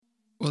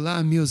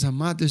Olá, meus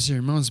amados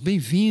irmãos,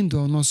 bem-vindo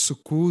ao nosso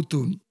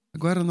culto.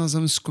 Agora nós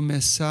vamos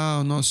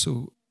começar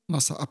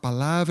a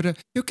palavra.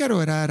 Eu quero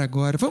orar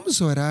agora.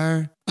 Vamos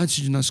orar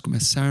antes de nós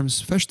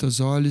começarmos. Feche teus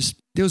olhos.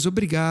 Deus,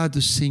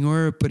 obrigado,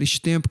 Senhor, por este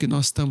tempo que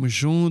nós estamos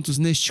juntos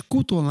neste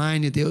culto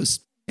online,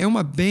 Deus. É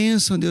uma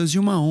bênção, Deus, e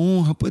uma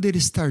honra poder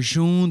estar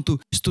junto,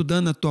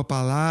 estudando a Tua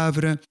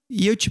palavra.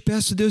 E eu te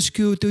peço, Deus,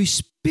 que o Teu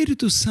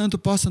Espírito Santo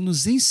possa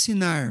nos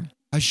ensinar.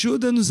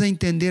 Ajuda-nos a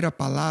entender a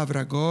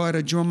palavra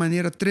agora de uma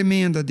maneira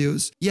tremenda,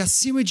 Deus. E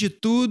acima de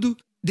tudo,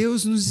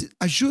 Deus,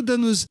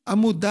 ajuda-nos a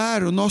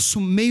mudar o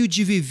nosso meio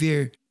de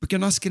viver, porque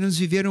nós queremos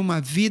viver uma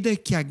vida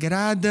que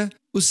agrada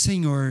o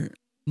Senhor.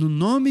 No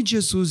nome de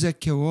Jesus é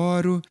que eu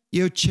oro e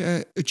eu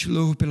te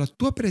louvo pela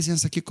Tua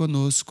presença aqui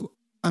conosco.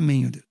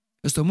 Amém, Deus.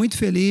 Eu estou muito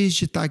feliz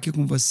de estar aqui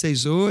com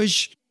vocês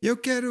hoje. Eu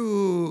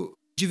quero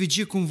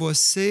dividir com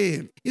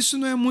você. Isso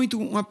não é muito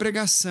uma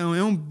pregação,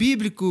 é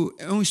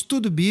um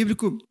estudo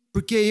bíblico.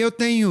 Porque eu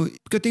tenho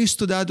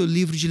estudado o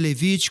livro de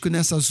Levítico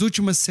nessas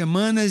últimas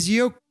semanas e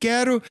eu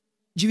quero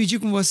dividir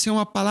com você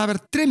uma palavra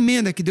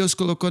tremenda que Deus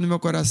colocou no meu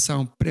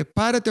coração.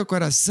 Prepara teu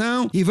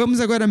coração e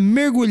vamos agora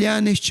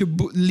mergulhar neste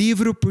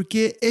livro,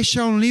 porque este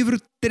é um livro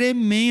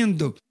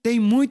tremendo. Tem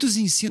muitos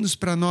ensinos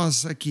para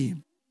nós aqui.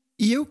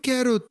 E eu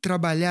quero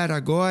trabalhar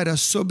agora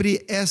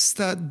sobre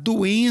esta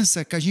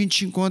doença que a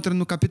gente encontra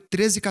no capítulo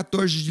 13 e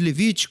 14 de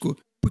Levítico,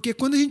 porque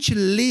quando a gente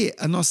lê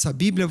a nossa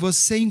Bíblia,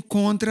 você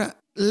encontra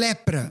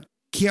lepra,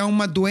 que é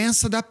uma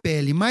doença da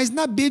pele. Mas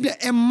na Bíblia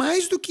é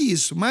mais do que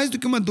isso, mais do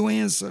que uma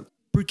doença.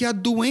 Porque a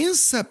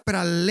doença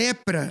para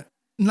lepra,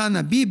 lá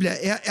na Bíblia,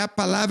 é a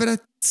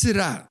palavra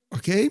tzirá,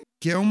 ok?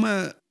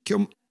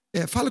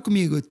 Fala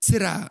comigo,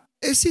 tzirá.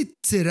 Esse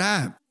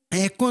tzirá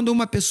é quando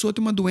uma pessoa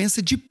tem uma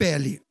doença de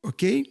pele,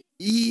 ok?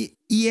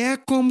 E é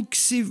como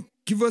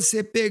que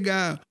você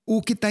pegar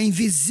o que está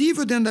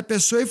invisível dentro da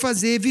pessoa e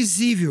fazer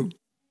visível.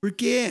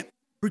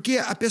 Porque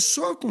a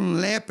pessoa com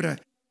lepra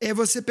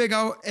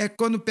é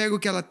quando pega o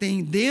que ela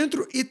tem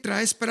dentro e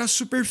traz para a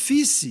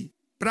superfície,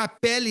 para a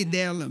pele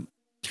dela.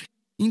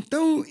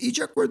 Então, e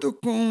de acordo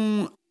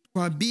com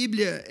a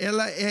Bíblia,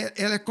 ela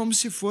é como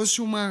se fosse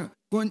uma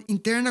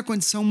interna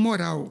condição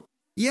moral.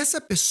 E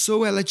essa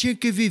pessoa, ela tinha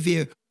que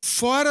viver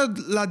fora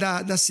lá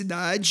da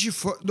cidade,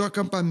 do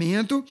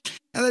acampamento.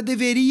 Ela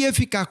deveria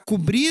ficar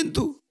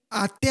cobrindo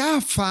até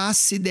a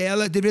face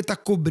dela, deveria estar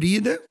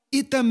cobrida.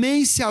 E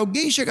também, se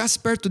alguém chegasse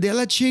perto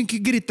dela, tinha que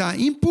gritar,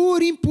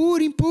 impuro,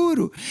 impuro,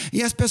 impuro.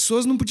 E as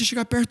pessoas não podiam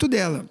chegar perto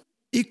dela.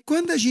 E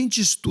quando a gente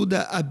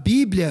estuda a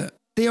Bíblia,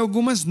 tem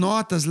algumas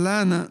notas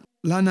lá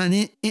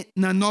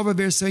na nova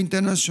versão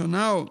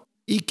internacional,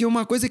 e que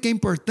uma coisa que é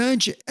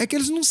importante é que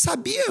eles não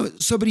sabiam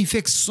sobre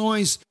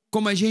infecções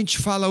como a gente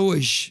fala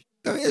hoje.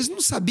 Então, eles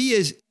não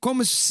sabiam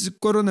como esse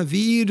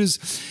coronavírus.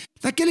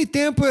 Naquele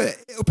tempo,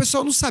 o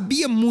pessoal não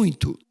sabia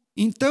muito.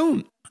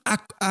 Então,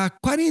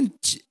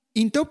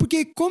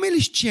 porque como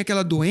eles tinham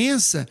aquela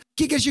doença, o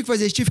que eles tinham que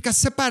fazer? Eles tinham que ficar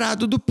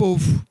separado do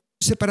povo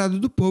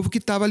que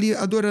estava ali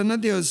adorando a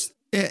Deus.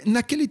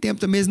 Naquele tempo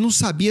também eles não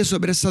sabiam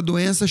sobre essa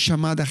doença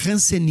chamada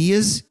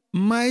hanseníase,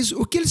 mas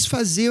o que eles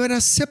faziam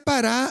era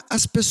separar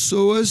as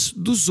pessoas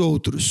dos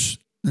outros,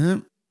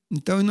 né?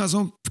 Então nós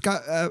vamos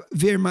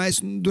ver mais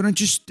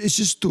durante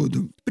esse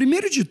estudo.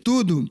 Primeiro de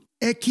tudo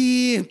é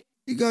que,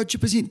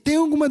 tem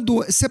alguma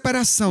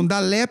separação da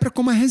lepra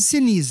como a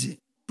hanseníase.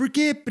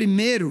 Porque,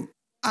 primeiro,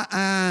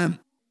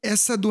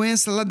 essa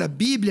doença lá da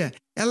Bíblia,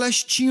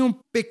 elas tinham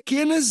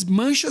pequenas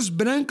manchas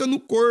brancas no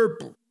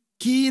corpo,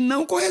 que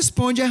não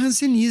corresponde à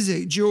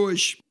hanseníase de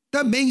hoje.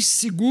 Também,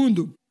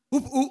 segundo,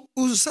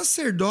 os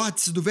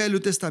sacerdotes do Velho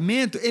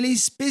Testamento, ele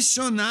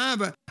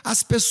inspecionava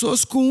as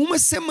pessoas com uma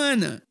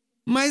semana.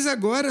 Mas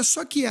agora,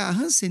 só que a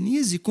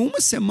hanseníase, com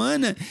uma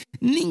semana,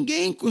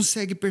 ninguém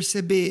consegue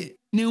perceber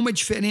nenhuma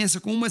diferença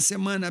com uma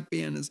semana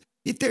apenas.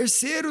 E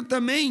terceiro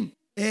também,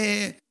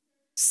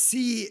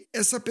 se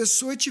essa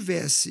pessoa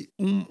tivesse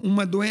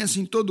uma doença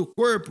em todo o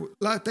corpo,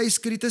 lá está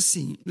escrito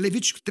assim,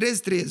 Levítico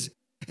 13:13.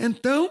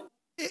 Então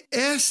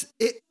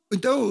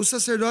o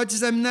sacerdote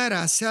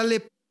examinará.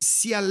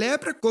 Se a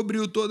lepra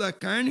cobriu toda a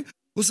carne,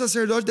 o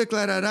sacerdote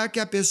declarará que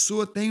a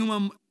pessoa tem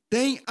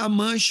a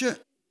mancha,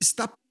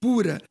 está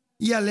pura,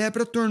 e a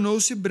lepra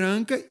tornou-se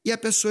branca e a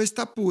pessoa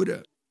está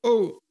pura.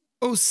 Ou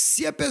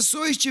se a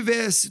pessoa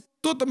estivesse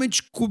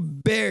totalmente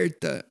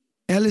coberta,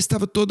 ela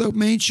estava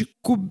totalmente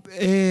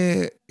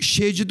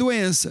cheia de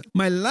doença.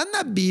 Mas lá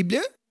na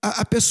Bíblia,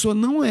 a pessoa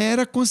não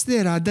era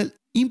considerada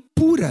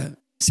impura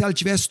se ela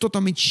estivesse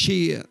totalmente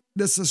cheia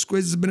dessas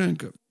coisas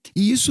brancas.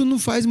 E isso não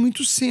faz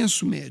muito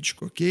senso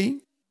médico,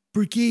 ok?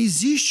 Porque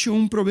existe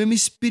um problema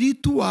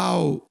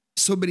espiritual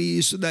sobre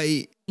isso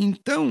daí.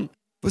 Então,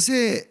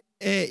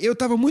 eu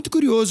estava muito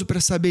curioso para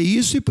saber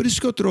isso e por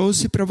isso que eu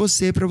trouxe para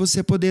você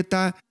poder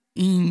estar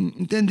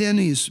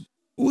entendendo isso.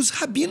 Os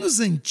rabinos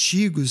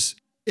antigos,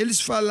 eles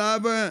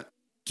falavam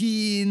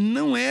que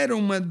não era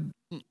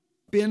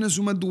apenas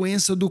uma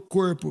doença do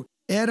corpo,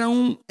 era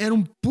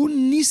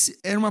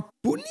uma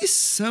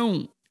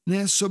punição,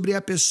 né, sobre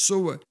a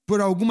pessoa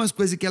por algumas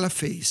coisas que ela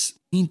fez.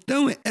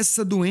 Então,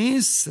 essa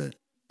doença,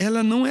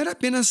 ela não era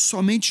apenas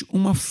somente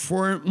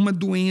uma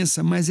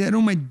doença, mas era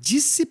uma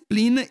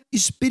disciplina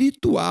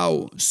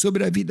espiritual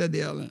sobre a vida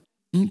dela.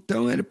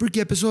 Então, era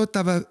porque a pessoa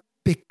estava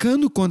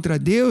pecando contra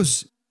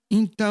Deus,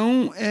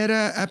 então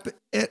era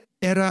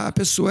a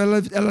pessoa,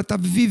 ela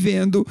estava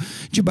vivendo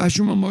debaixo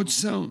de uma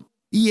maldição.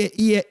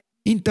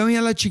 Então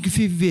ela tinha que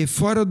viver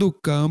fora do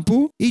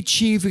campo e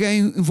tinha que ficar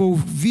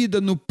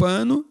envolvida no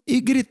pano e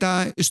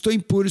gritar: estou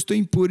impura, estou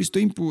impura,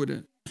 estou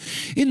impura.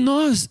 E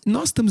nós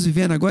estamos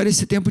vivendo agora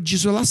esse tempo de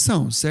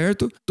isolação,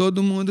 certo?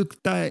 Todo mundo que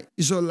está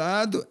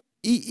isolado.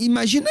 E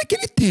imagina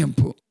aquele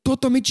tempo,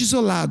 totalmente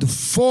isolado,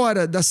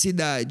 fora da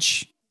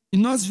cidade. E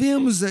nós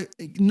vemos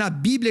na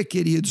Bíblia,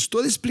 queridos,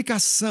 toda a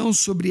explicação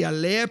sobre a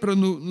lepra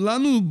lá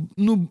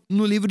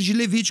no livro de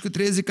Levítico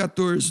 13 e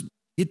 14.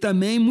 E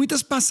também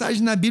muitas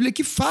passagens na Bíblia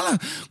que falam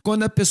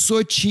quando a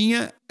pessoa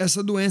tinha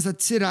essa doença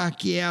tsirá,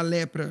 que é a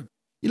lepra.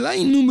 E lá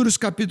em Números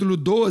capítulo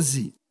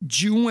 12,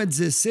 de 1 a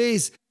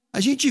 16, a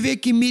gente vê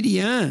que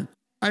Miriam,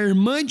 a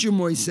irmã de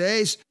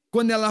Moisés,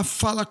 quando ela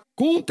fala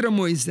contra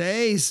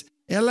Moisés,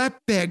 ela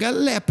pega a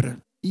lepra.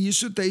 E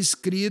isso está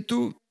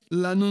escrito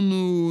lá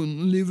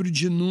no livro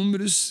de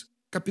Números,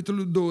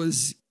 capítulo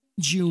 12,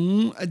 de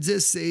 1 a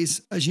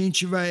 16. A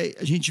gente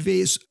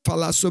vê isso,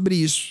 falar sobre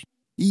isso.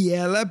 E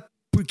ela,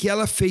 porque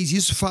ela fez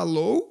isso,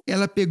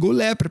 ela pegou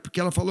lepra, porque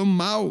ela falou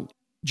mal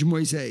de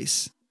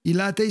Moisés. E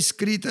lá está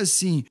escrito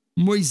assim: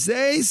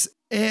 Moisés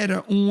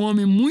era um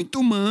homem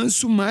muito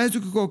manso, mais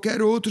do que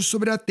qualquer outro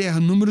sobre a terra.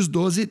 Números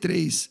 12 e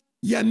 3.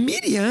 E a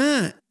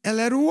Miriam,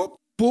 ela era o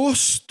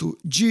oposto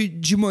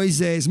de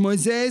Moisés.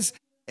 Moisés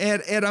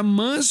era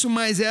manso,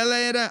 mas ela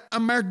era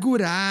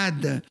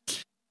amargurada.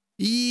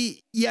 E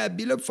a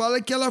Bíblia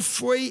fala que ela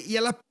foi e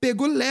ela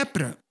pegou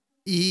lepra.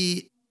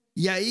 E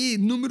aí,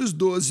 Números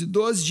 12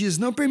 diz: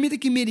 não permita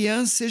que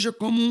Miriam seja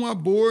como um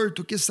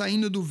aborto que,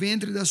 saindo do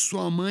ventre da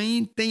sua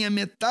mãe, tenha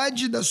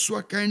metade da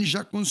sua carne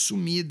já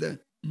consumida.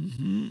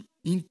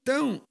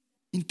 Então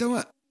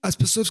as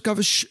pessoas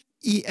ficavam...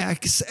 E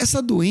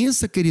essa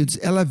doença, queridos,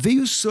 ela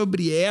veio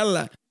sobre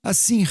ela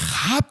assim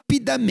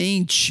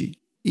rapidamente.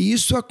 E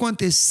isso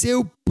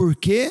aconteceu por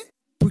quê?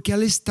 Porque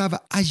ela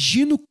estava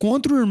agindo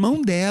contra o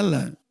irmão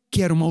dela,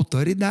 que era uma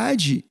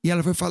autoridade. E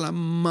ela foi falar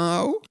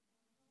mal.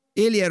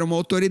 Ele era uma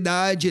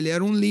autoridade, ele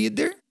era um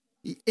líder.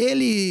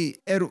 Ele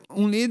era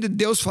um líder,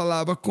 Deus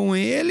falava com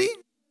ele.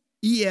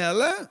 E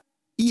ela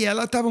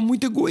estava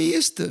muito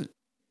egoísta.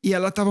 E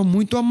ela estava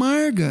muito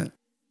amarga.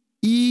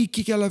 E o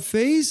que ela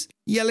fez?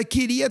 E ela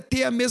queria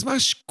ter a mesma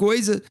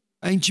coisa,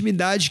 a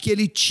intimidade que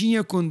ele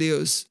tinha com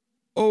Deus.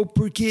 Ou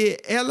porque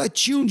ela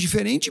tinha um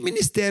diferente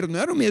ministério, não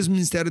era o mesmo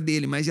ministério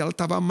dele, mas ela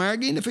estava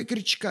amarga e ainda foi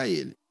criticar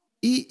ele.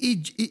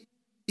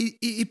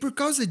 E por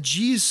causa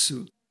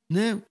disso,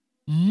 né,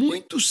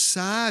 muitos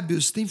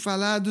sábios têm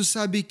falado,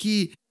 sabe,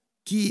 que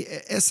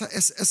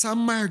essa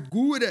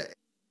amargura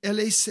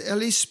ela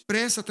é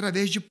expressa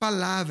através de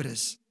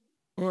palavras.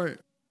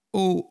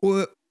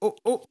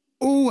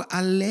 Ou a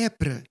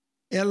lepra,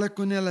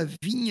 quando ela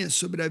vinha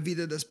sobre a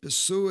vida das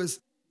pessoas,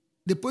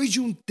 depois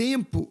de um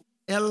tempo,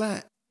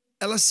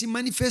 ela se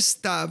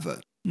manifestava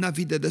na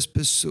vida das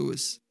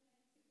pessoas.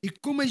 E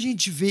como a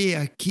gente vê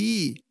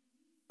aqui,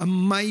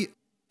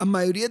 a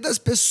maioria das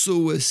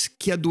pessoas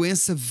que a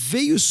doença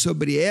veio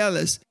sobre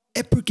elas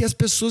é porque as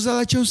pessoas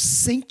tinham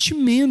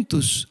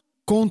sentimentos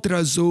contra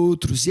os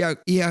outros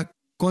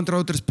contra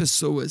outras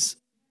pessoas.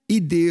 E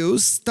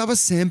Deus estava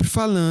sempre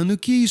falando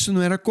que isso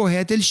não era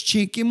correto, eles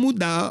tinham que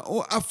mudar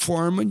a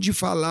forma de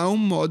falar, o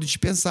modo de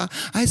pensar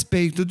a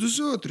respeito dos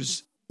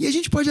outros. E a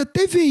gente pode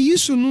até ver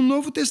isso no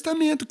Novo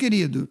Testamento,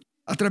 querido,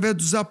 através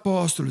dos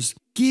apóstolos,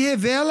 que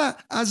revela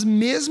as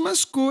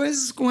mesmas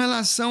coisas com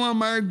relação à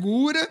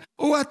amargura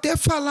ou até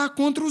falar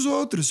contra os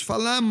outros,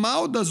 falar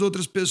mal das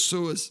outras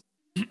pessoas.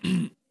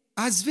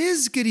 Às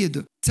vezes,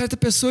 querido, certa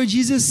pessoa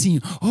diz assim: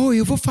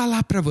 eu vou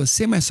falar para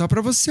você, mas só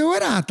para você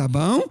orar, tá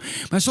bom?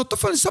 Mas só tô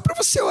falando só para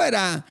você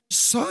orar.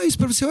 Só isso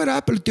para você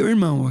orar pelo teu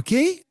irmão,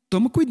 ok?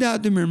 Toma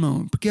cuidado, meu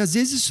irmão, porque às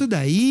vezes isso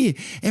daí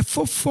é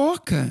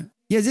fofoca.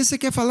 E às vezes você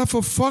quer falar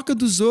fofoca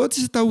dos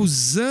outros e está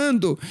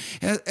usando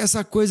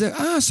essa coisa: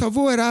 só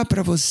vou orar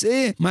para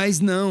você. Mas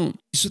não,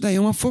 isso daí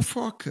é uma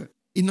fofoca.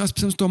 E nós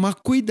precisamos tomar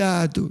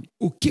cuidado.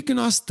 O que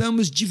nós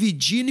estamos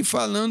dividindo e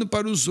falando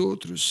para os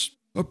outros?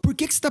 Por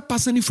que você está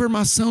passando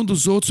informação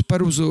dos outros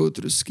para os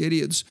outros,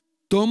 queridos?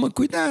 Toma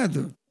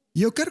cuidado.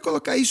 E eu quero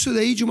colocar isso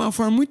daí de uma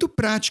forma muito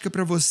prática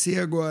para você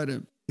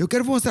agora. Eu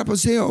quero mostrar para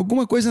você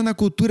alguma coisa na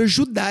cultura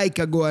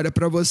judaica agora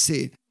para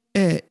você.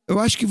 Eu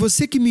acho que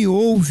você que me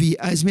ouve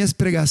as minhas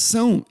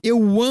pregações,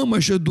 eu amo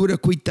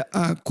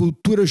a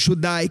cultura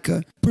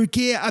judaica,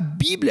 porque a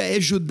Bíblia é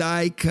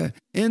judaica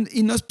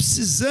e nós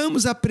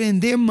precisamos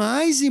aprender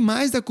mais e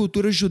mais da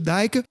cultura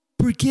judaica,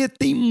 porque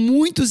tem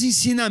muitos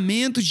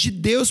ensinamentos de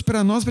Deus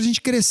para nós, para a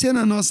gente crescer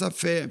na nossa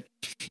fé.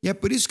 E é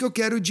por isso que eu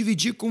quero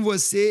dividir com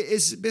você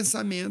esse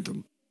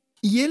pensamento.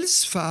 E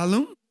eles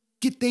falam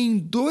que tem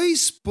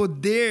dois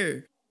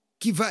poderes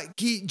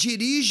que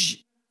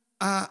dirige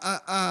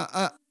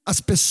as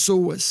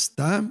pessoas,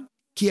 tá?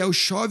 Que é o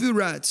Shov e o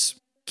Ratz,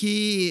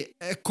 que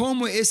é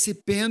como esse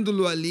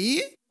pêndulo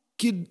ali,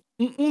 que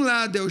um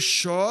lado é o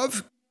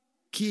chove,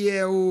 que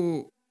é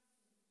o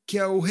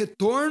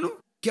retorno,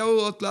 que o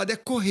outro lado é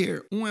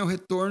correr. Um é o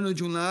retorno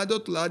de um lado, o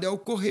outro lado é o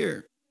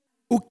correr.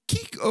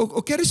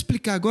 Eu quero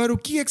explicar agora o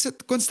que é que você,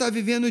 quando você está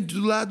vivendo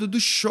do lado do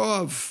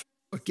chove,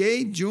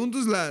 ok? De um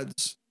dos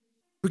lados.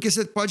 Porque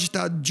você pode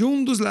estar de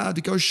um dos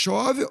lados, que é o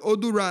chove, ou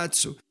do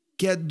ratso,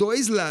 que é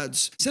dois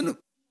lados.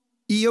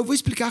 E eu vou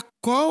explicar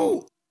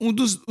qual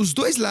os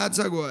dois lados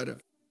agora.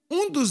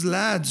 Um dos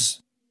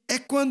lados é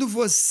quando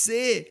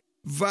você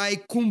vai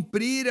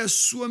cumprir a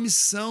sua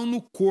missão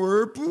no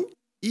corpo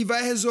e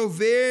vai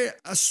resolver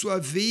a sua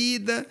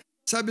vida,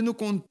 sabe, no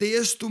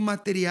contexto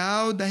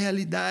material da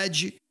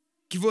realidade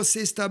que você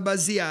está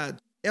baseado.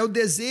 É o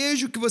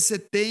desejo que você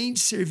tem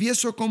de servir a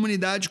sua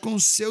comunidade com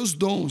os seus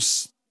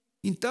dons.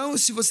 Então,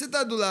 se você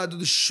está do lado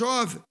do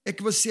chove, é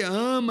que você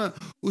ama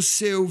o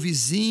seu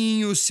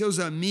vizinho, os seus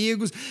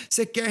amigos,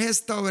 você quer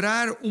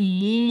restaurar o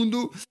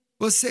mundo,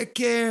 você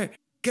quer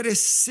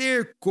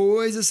crescer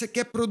coisas, você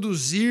quer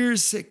produzir,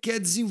 você quer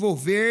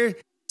desenvolver,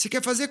 você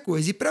quer fazer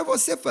coisas. E para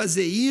você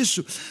fazer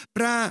isso,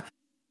 para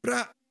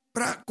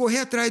correr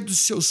atrás dos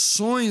seus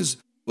sonhos,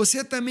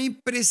 você também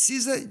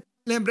precisa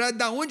lembrar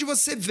de onde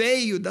você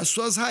veio, das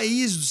suas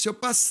raízes, do seu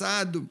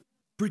passado.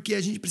 Porque a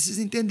gente precisa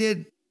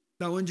entender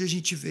de onde a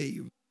gente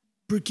veio.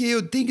 Porque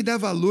eu tenho que dar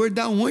valor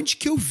de onde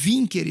que eu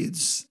vim,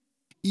 queridos.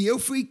 E eu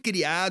fui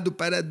criado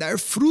para dar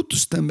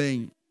frutos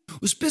também.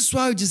 Os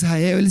pessoal de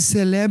Israel, eles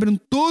celebram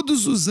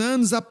todos os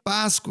anos a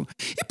Páscoa.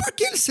 E por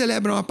que eles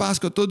celebram a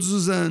Páscoa todos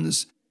os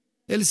anos?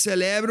 Eles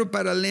celebram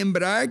para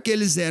lembrar que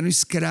eles eram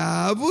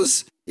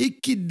escravos e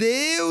que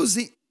Deus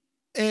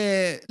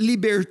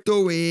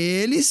libertou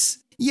eles.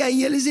 E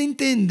aí eles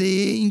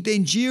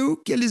entendiam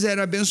que eles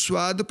eram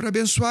abençoados para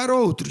abençoar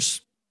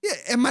outros.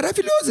 É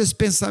maravilhoso esse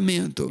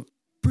pensamento.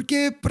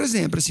 Porque, por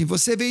exemplo, assim,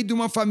 você veio de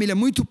uma família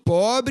muito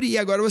pobre e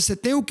agora você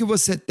tem o que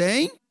você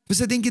tem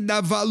que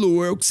dar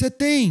valor ao que você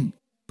tem.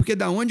 Porque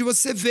da onde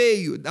você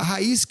veio, da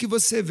raiz que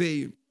você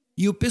veio.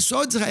 E o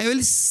pessoal de Israel,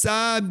 eles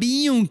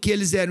sabiam que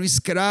eles eram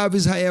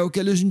escravos de Israel, que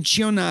eles não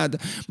tinham nada.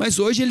 Mas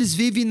hoje eles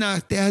vivem na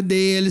terra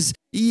deles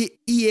e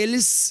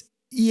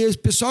o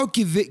pessoal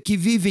que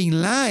vivem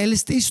lá,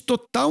 eles têm esse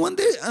total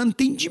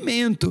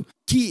entendimento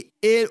que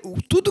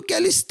tudo que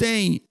eles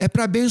têm é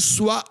para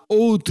abençoar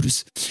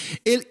outros.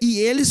 E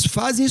eles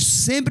fazem isso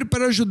sempre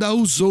para ajudar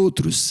os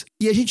outros.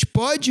 E a gente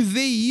pode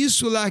ver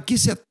isso lá, que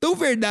isso é tão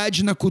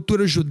verdade na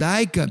cultura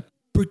judaica,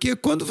 porque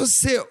quando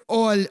você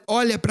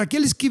olha para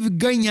aqueles que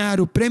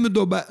ganharam o Prêmio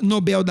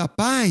Nobel da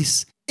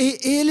Paz,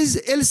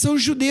 eles são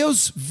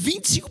judeus,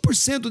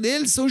 25%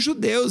 deles são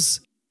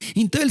judeus.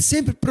 Então ele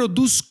sempre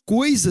produz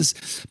coisas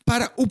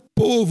para o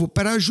povo,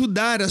 para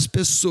ajudar as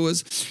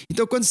pessoas.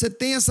 Então quando você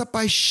tem essa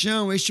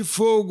paixão, este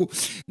fogo,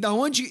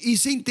 e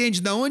você entende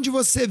de onde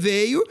você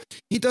veio,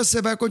 então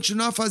você vai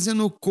continuar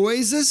fazendo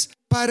coisas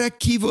para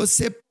que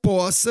você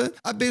possa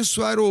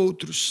abençoar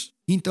outros.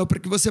 Então para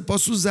que você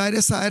possa usar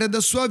essa área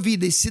da sua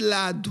vida, esse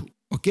lado,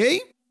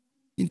 ok?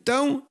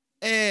 Então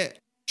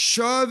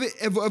chove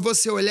é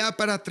você olhar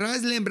para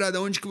trás e lembrar de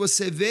onde que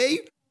você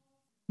veio.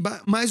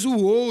 Mas o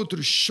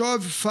outro,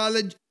 chove, fala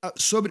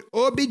sobre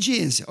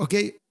obediência,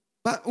 ok?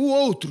 O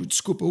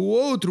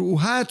outro, o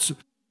ratso,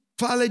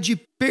 fala de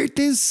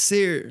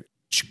pertencer,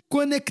 de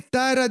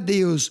conectar a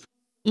Deus.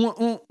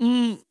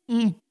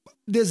 Um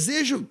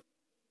desejo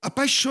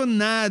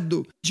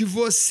apaixonado de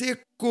você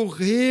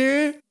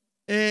correr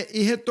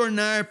e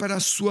retornar para a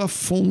sua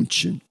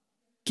fonte,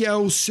 que é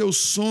o seu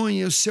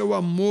sonho, o seu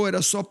amor,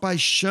 a sua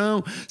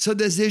paixão, seu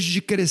desejo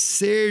de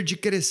crescer, de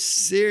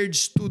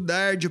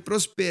estudar, de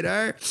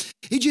prosperar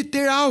e de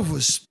ter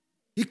alvos.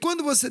 E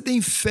quando você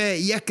tem fé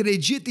e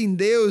acredita em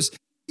Deus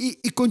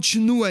e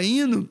continua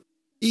indo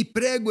e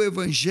prega o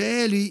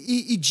evangelho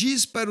e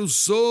diz para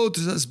os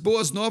outros as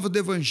boas novas do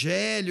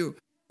evangelho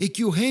e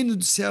que o reino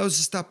dos céus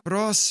está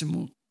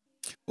próximo,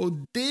 o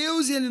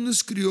Deus, ele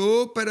nos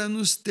criou para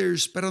nós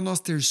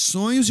ter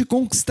sonhos e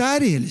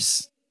conquistar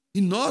eles. E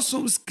nós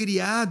somos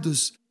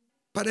criados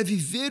para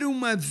viver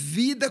uma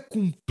vida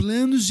com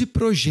planos e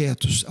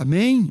projetos.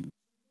 Amém?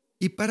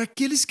 E para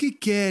aqueles que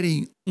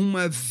querem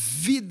uma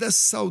vida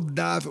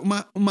saudável,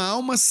 uma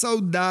alma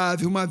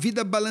saudável, uma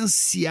vida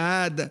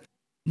balanceada,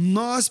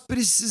 nós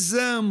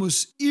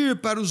precisamos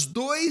ir para os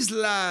dois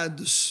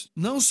lados,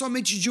 não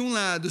somente de um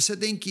lado. Você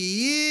tem que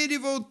ir e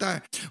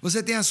voltar.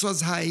 Você tem as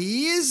suas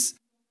raízes,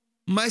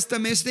 mas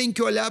também você tem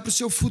que olhar para o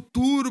seu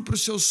futuro, para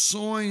os seus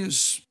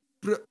sonhos,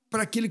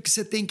 para aquilo que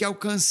você tem que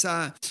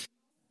alcançar.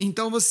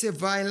 Então você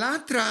vai lá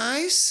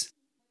atrás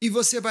e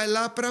você vai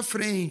lá para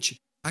frente.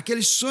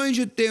 Aquele sonho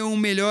de ter um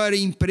melhor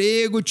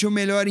emprego,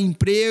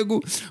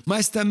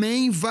 mas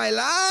também vai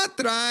lá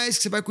atrás,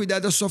 que você vai cuidar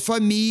da sua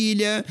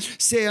família,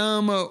 você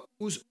ama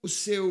o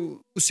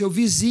seu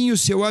vizinho, o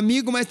seu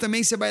amigo, mas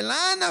também você vai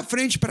lá na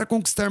frente para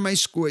conquistar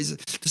mais coisas.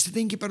 Então você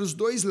tem que ir para os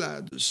dois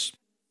lados.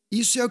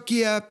 Isso é o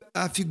que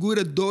a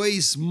figura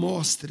 2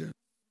 mostra.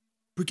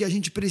 Porque a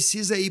gente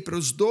precisa ir para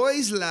os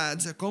dois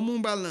lados, é como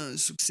um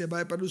balanço, que você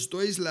vai para os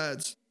dois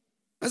lados.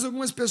 Mas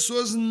algumas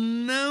pessoas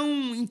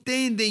não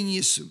entendem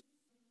isso.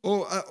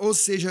 Ou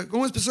seja,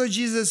 algumas pessoas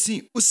dizem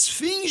assim, os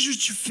fins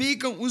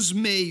justificam os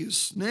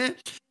meios, né?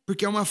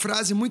 Porque é uma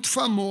frase muito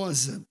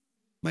famosa.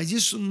 Mas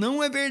isso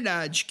não é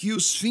verdade, que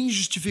os fins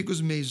justificam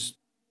os meios.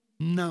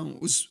 Não,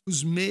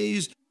 os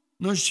meios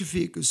não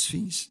justificam os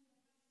fins.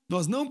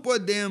 Nós não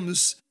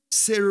podemos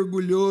ser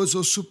orgulhoso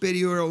ou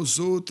superior aos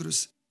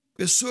outros.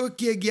 Pessoa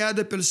que é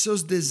guiada pelos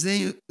seus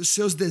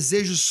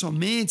desejos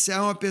somente é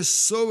uma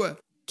pessoa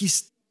que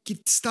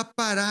está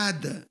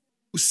parada.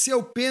 O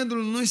seu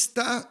pêndulo não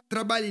está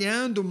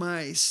trabalhando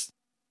mais.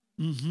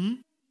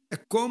 É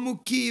como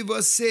que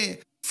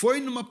você foi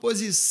numa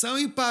posição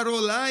e parou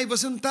lá e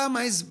você não está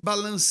mais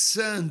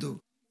balançando.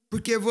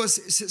 Porque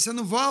você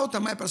não volta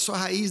mais para a sua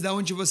raiz, da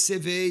onde você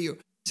veio.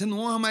 Você não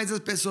honra mais as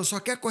pessoas, só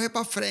quer correr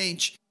para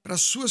frente, para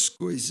as suas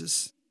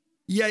coisas.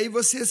 E aí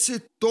você se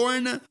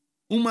torna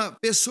uma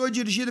pessoa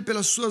dirigida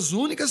pelas suas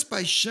únicas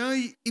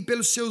paixões e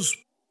pelos seus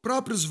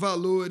próprios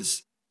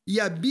valores. E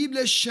a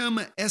Bíblia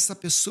chama essa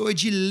pessoa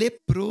de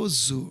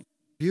leproso,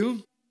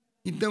 viu?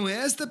 Então,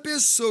 esta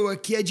pessoa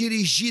que é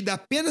dirigida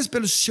apenas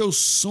pelos seus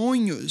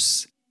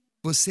sonhos,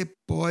 você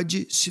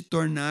pode se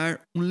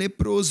tornar um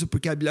leproso,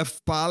 porque a Bíblia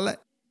fala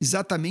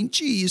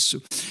exatamente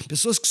isso.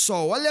 Pessoas que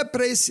só olham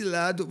para esse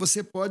lado,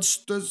 você pode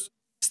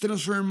se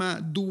transformar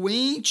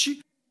doente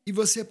e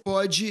você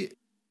pode...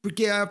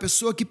 Porque é a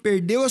pessoa que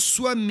perdeu a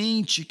sua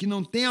mente, que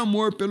não tem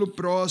amor pelo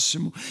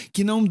próximo,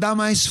 que não dá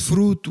mais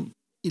fruto.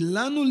 E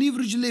lá no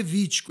livro de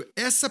Levítico,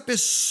 essa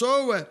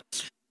pessoa,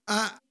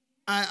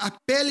 a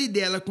pele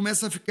dela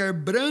começa a ficar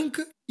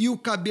branca e o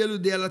cabelo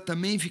dela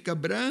também fica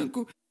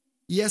branco.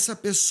 E essa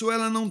pessoa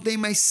ela não tem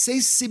mais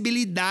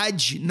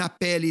sensibilidade na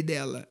pele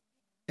dela.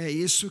 É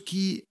isso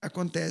que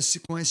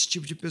acontece com esse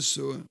tipo de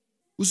pessoa.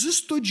 Os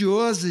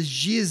estudiosos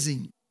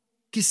dizem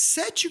que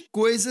 7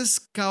 coisas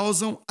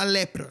causam a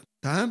lepra,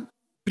 tá?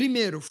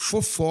 Primeiro,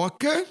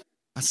 fofoca,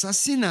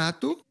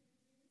 assassinato,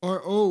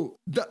 ou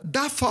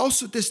dar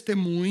falso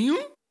testemunho,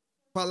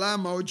 falar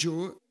mal de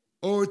outro,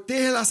 ou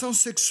ter relação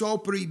sexual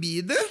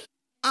proibida,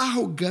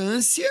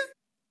 arrogância,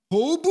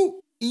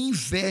 roubo e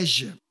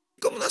inveja.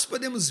 Como nós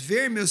podemos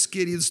ver, meus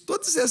queridos,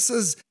 todas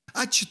essas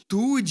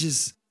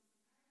atitudes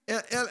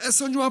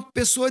são de uma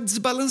pessoa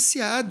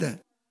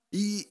desbalanceada.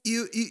 E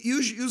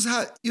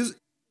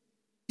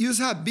os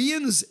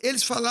rabinos,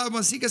 eles falavam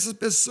assim que essas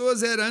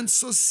pessoas eram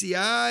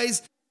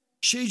antissociais,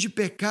 cheias de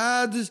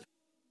pecados,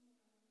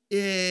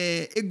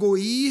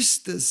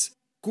 egoístas,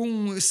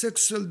 com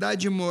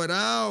sexualidade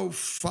imoral,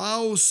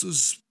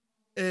 falsos,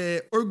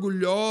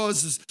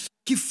 orgulhosos,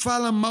 que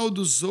falam mal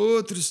dos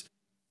outros.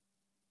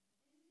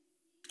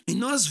 E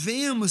nós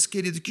vemos,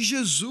 querido, que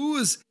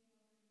Jesus,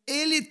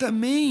 ele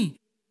também,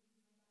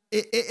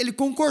 ele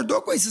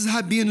concordou com esses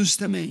rabinos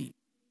também.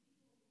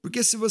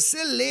 Porque se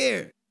você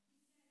ler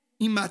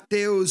em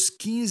Mateus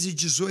 15,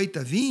 18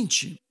 a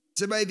 20,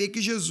 você vai ver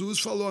que Jesus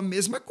falou a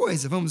mesma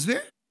coisa. Vamos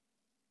ver?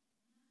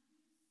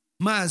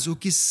 Mas o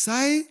que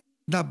sai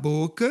da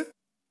boca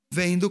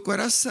vem do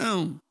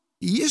coração.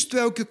 E isto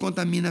é o que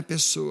contamina a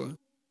pessoa.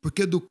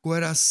 Porque do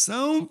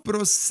coração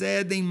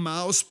procedem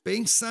maus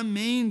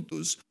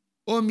pensamentos,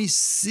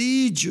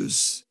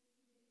 homicídios,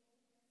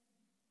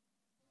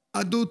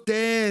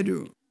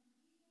 adultério,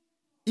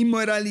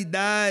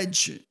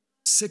 imoralidade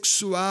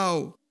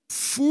sexual,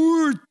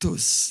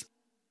 furtos,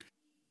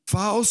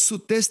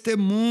 falsos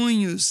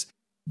testemunhos,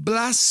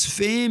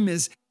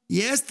 blasfêmias.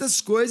 E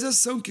estas coisas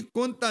são que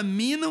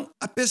contaminam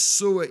a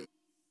pessoa.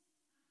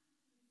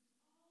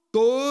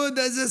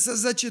 Todas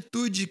essas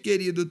atitudes,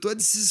 querido,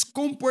 todos esses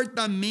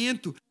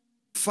comportamentos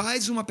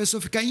faz uma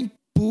pessoa ficar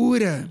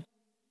impura.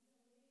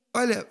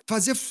 Olha,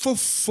 fazer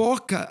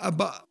fofoca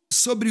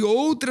sobre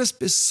outras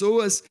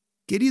pessoas,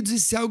 queridos,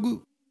 isso é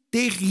algo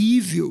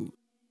terrível,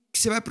 que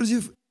você vai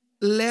produzir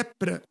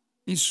lepra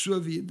em sua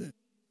vida.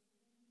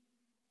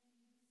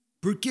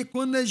 Porque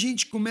quando a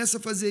gente começa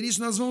a fazer isso,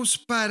 nós vamos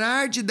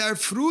parar de dar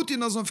fruto e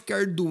nós vamos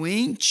ficar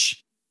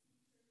doentes.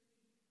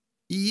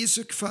 E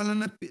isso que fala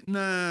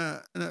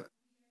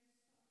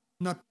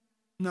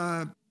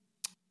na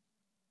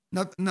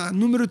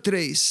número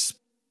 3.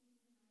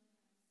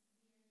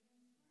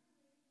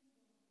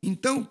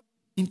 Então,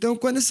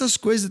 quando essas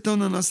coisas estão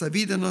na nossa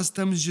vida, nós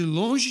estamos de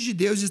longe de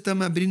Deus e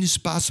estamos abrindo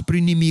espaço para o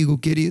inimigo,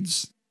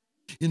 queridos.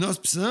 E nós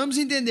precisamos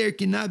entender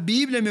que na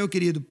Bíblia, meu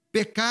querido,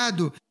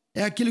 pecado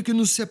é aquilo que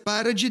nos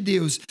separa de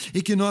Deus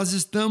e que nós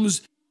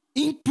estamos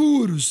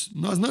impuros,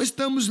 nós não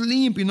estamos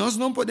limpos e nós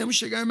não podemos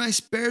chegar mais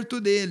perto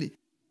dele.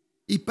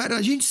 E para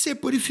a gente ser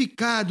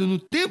purificado no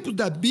tempo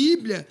da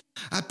Bíblia,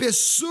 a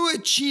pessoa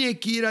tinha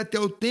que ir até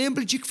o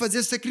templo e tinha que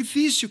fazer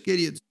sacrifício,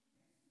 queridos.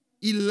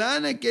 E lá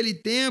naquele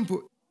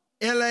tempo,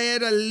 ela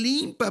era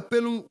limpa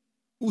pelo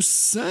o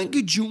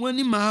sangue de um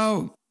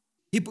animal.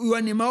 E o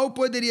animal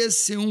poderia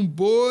ser um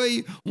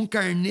boi, um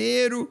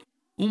carneiro,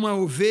 uma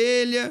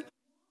ovelha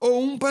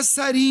ou um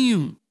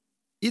passarinho.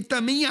 E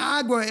também a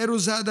água era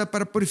usada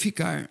para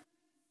purificar.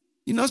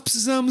 E nós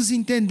precisamos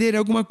entender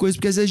alguma coisa,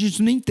 porque às vezes a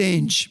gente não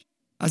entende.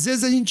 Às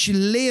vezes a gente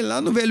lê lá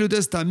no Velho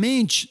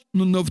Testamento,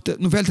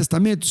 no Velho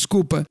Testamento,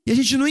 desculpa, e a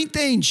gente não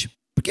entende.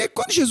 Porque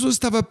quando Jesus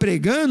estava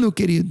pregando,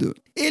 querido,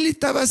 ele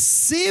estava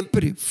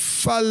sempre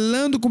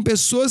falando com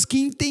pessoas que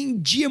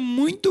entendiam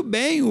muito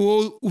bem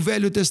o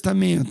Velho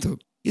Testamento,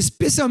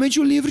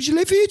 especialmente o livro de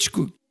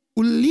Levítico.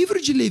 O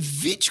livro de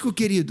Levítico,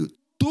 querido,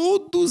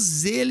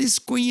 todos eles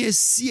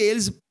conheciam,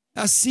 eles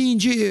assim,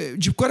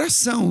 de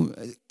coração.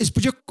 Eles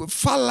podiam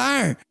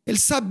falar,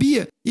 eles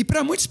sabiam. E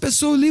para muitas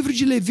pessoas, o livro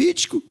de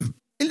Levítico,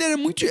 ele é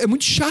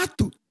muito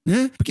chato,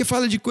 né? Porque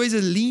fala de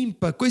coisas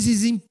limpas,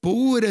 coisas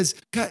impuras.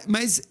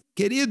 Mas,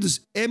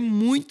 queridos, é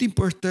muito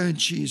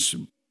importante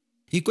isso.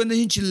 E quando a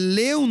gente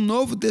lê o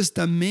Novo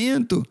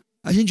Testamento,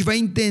 a gente vai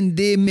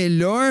entender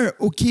melhor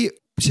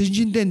se a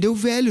gente entender o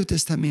Velho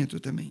Testamento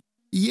também.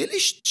 E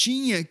eles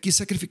tinham que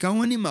sacrificar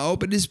um animal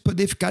para eles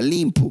poderem ficar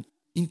limpo.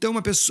 Então,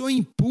 uma pessoa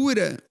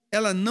impura,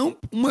 ela não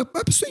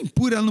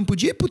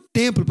podia ir para o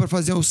templo para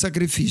fazer o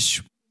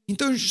sacrifício.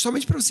 Então,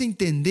 somente para você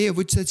entender, eu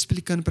vou te estar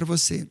explicando para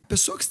você. A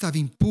pessoa que estava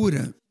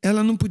impura,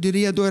 ela não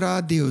poderia adorar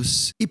a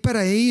Deus. E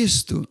para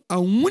isto, a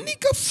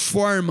única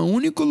forma, o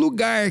único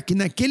lugar que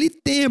naquele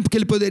tempo que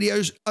ele poderia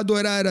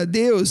adorar a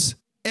Deus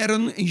era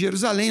em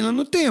Jerusalém, lá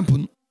no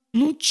templo.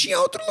 Não tinha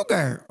outro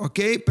lugar,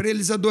 ok? Para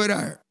eles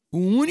adorar. O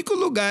único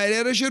lugar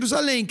era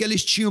Jerusalém que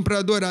eles tinham para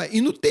adorar,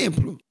 e no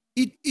templo.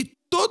 E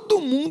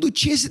todo mundo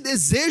tinha esse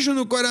desejo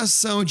no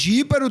coração de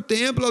ir para o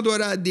templo,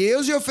 adorar a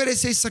Deus e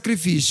oferecer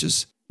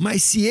sacrifícios.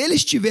 Mas se eles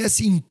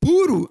estivessem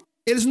impuros,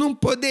 eles não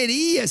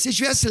poderiam. Se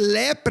tivesse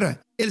lepra,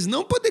 eles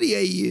não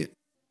poderiam ir.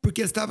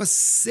 Porque eles estavam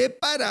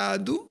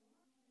separados,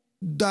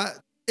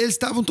 eles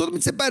estavam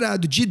totalmente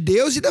separados de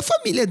Deus e da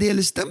família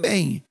deles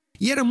também.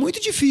 E era muito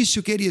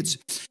difícil, queridos.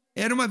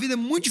 Era uma vida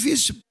muito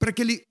difícil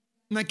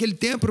naquele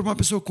tempo, para uma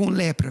pessoa com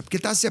lepra. Porque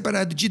estava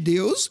separado de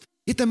Deus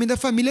e também da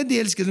família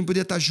deles, que eles não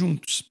podiam estar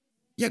juntos.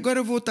 E agora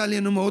eu vou estar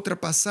lendo uma outra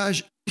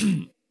passagem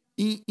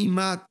em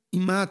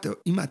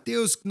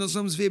Mateus, que nós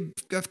vamos ver,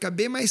 vai ficar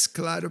bem mais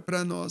claro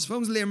para nós.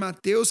 Vamos ler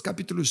Mateus,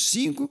 capítulo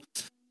 5,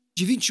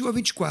 de 21 a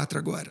 24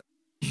 agora.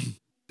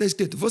 Está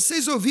escrito: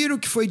 vocês ouviram o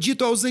que foi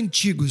dito aos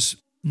antigos: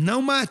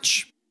 não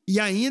mate, e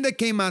ainda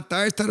quem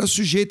matar estará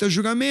sujeito a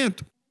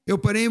julgamento. Eu,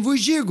 porém,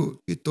 vos digo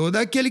que todo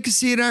aquele que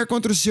se irar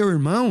contra o seu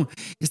irmão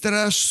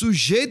estará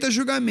sujeito a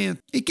julgamento.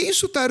 E quem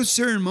insultar o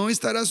seu irmão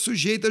estará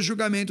sujeito a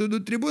julgamento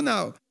do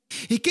tribunal.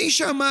 E quem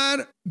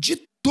chamar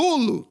de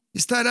tolo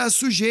estará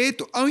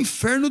sujeito ao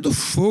inferno do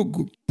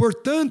fogo.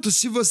 Portanto,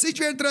 se você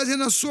estiver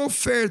trazendo a sua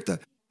oferta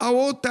ao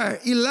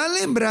altar e lá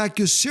lembrar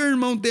que o seu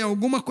irmão tem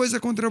alguma coisa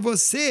contra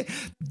você,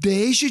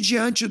 deixe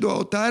diante do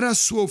altar a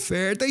sua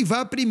oferta e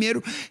vá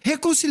primeiro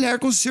reconciliar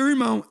com o seu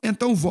irmão.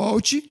 Então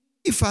volte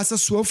e faça a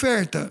sua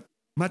oferta.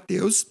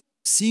 Mateus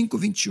 5,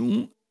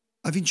 21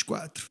 a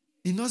 24.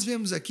 E nós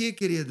vemos aqui,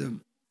 querida,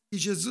 que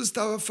Jesus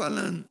estava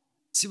falando: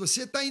 se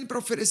você está indo para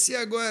oferecer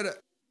agora,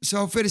 você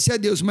vai oferecer a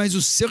Deus, mas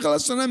o seu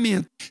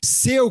relacionamento,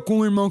 seu com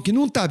o irmão que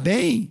não está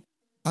bem,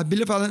 a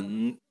Bíblia fala: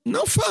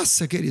 não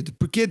faça, querido,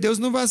 porque Deus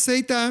não vai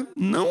aceitar.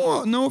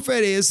 Não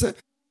ofereça,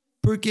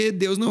 porque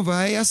Deus não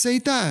vai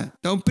aceitar.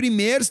 Então,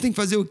 primeiro você tem que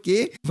fazer o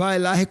quê? Vai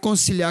lá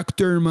reconciliar com o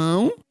teu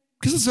irmão,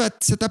 porque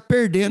você está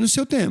perdendo o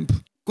seu tempo.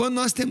 Quando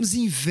nós temos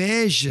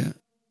inveja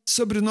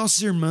sobre os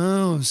nossos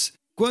irmãos,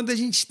 quando a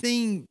gente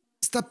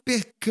está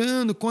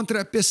pecando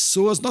contra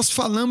pessoas, nós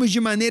falamos de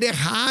maneira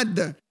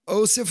errada,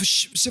 ou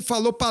você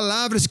falou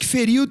palavras que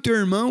feriu o teu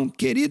irmão,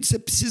 querido, você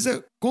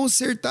precisa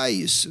consertar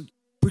isso.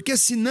 Porque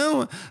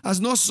senão as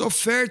nossas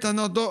ofertas, a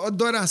nossa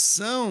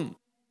adoração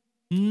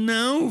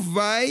não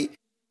vai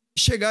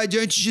chegar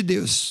diante de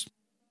Deus.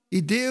 E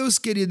Deus,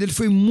 querido, ele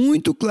foi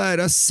muito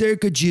claro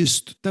acerca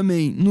disto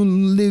também no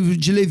livro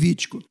de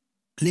Levítico.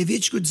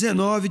 Levítico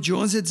 19, de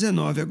 11 a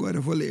 19, agora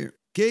eu vou ler,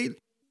 ok?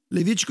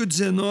 Levítico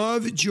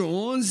 19, de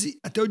 11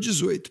 até o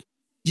 18.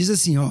 Diz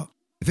assim, ó,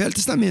 Velho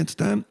Testamento,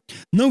 tá?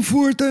 Não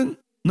furtem,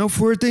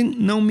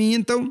 não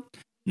mintam,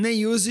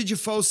 nem use de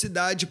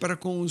falsidade para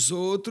com os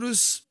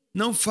outros,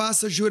 não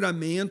faça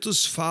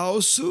juramentos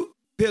falsos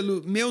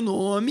pelo meu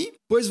nome,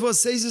 pois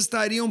vocês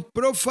estariam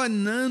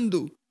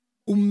profanando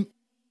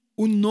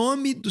o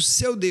nome do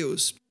seu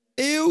Deus.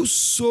 Eu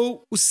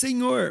sou o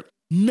Senhor.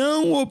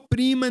 Não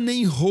oprima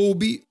nem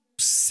roube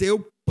o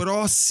seu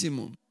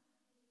próximo.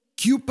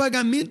 Que o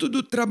pagamento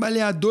do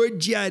trabalhador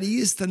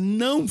diarista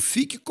não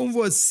fique com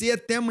você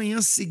até a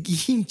manhã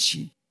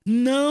seguinte.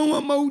 Não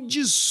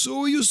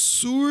amaldiçoe o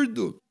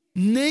surdo,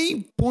 nem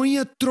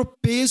ponha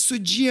tropeço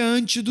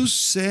diante do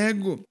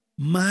cego.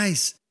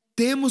 Mas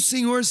tema o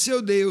Senhor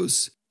seu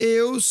Deus.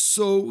 Eu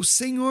sou o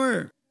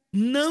Senhor.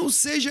 Não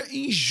seja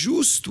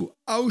injusto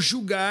ao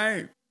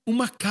julgar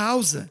uma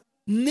causa,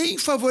 nem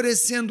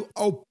favorecendo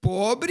ao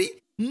pobre,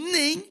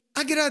 nem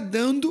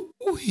agradando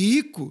o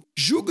rico.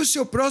 Julgue o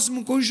seu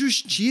próximo com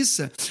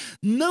justiça.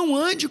 Não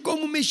ande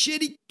como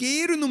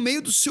mexeriqueiro no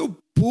meio do seu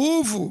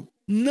povo.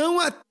 Não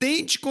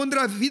atente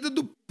contra a vida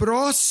do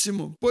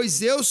próximo,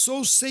 pois eu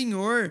sou o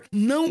Senhor.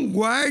 Não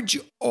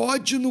guarde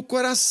ódio no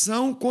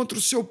coração contra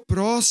o seu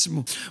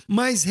próximo,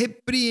 mas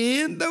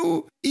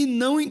repreenda-o e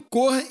não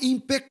incorra em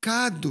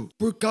pecado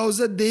por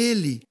causa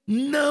dele.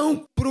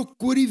 Não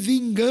procure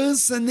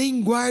vingança nem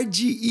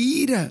guarde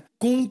ira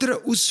contra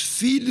os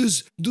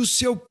filhos do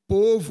seu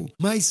povo,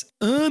 mas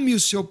ame o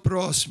seu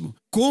próximo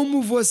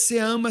como você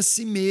ama a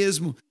si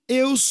mesmo.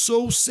 Eu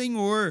sou o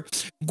Senhor.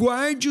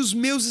 Guarde os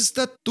meus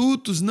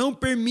estatutos. Não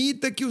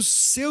permita que os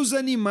seus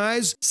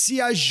animais se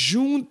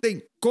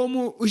ajuntem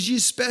como os de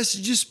espécie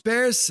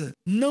dispersa.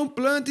 Não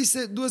plantem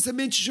duas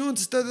sementes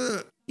juntas.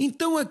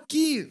 Então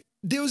aqui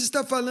Deus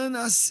está falando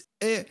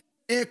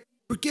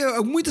porque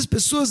muitas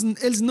pessoas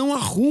eles não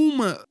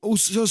arrumam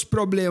os seus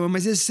problemas,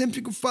 mas eles sempre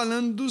ficam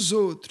falando dos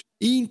outros.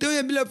 E então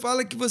a Bíblia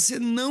fala que você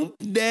não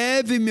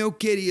deve, meu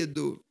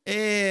querido,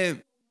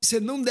 você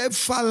não deve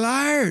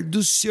falar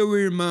do seu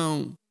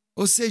irmão.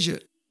 Ou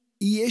seja,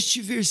 e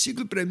este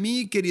versículo para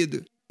mim,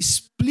 querido,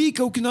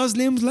 explica o que nós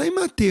lemos lá em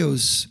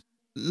Mateus.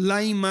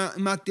 Lá em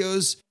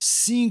Mateus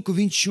 5,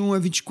 21 a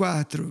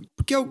 24.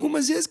 Porque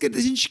algumas vezes, querido,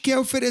 a gente quer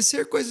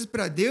oferecer coisas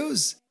para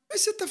Deus,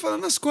 mas você está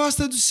falando nas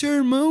costas do seu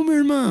irmão, meu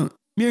irmão,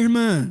 minha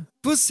irmã.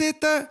 Você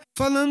está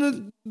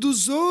falando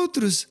dos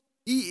outros.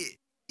 E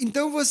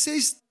então você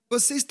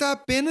está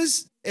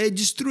apenas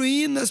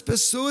destruindo as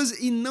pessoas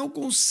e não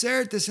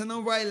conserta. Você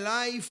não vai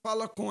lá e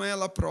fala com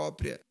ela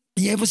própria.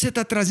 E aí você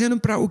está trazendo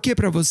para o que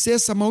para você?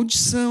 Essa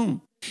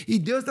maldição. E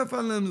Deus está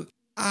falando,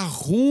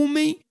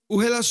 arrumem o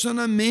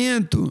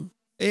relacionamento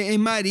em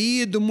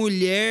marido,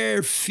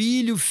 mulher,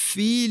 filho,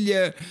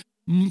 filha,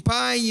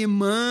 pai e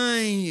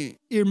mãe,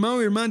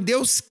 irmão, irmã.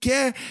 Deus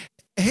quer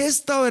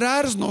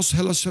restaurar os nossos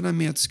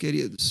relacionamentos,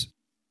 queridos.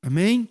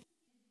 Amém?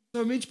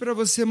 Somente para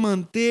você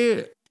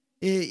manter,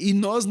 e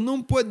nós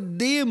não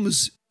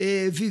podemos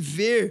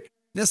viver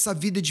nessa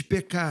vida de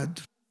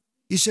pecado.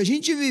 E se a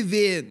gente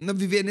não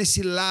viver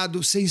nesse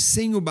lado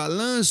sem o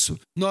balanço,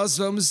 nós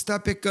vamos estar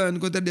pecando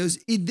contra Deus.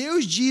 E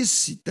Deus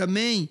disse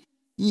também,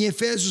 em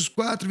Efésios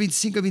 4,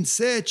 25 a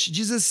 27,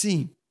 diz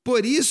assim: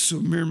 por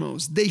isso, meus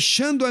irmãos,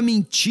 deixando a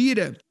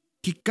mentira,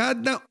 que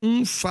cada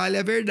um fale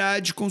a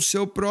verdade com o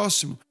seu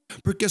próximo,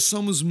 porque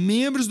somos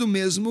membros do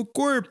mesmo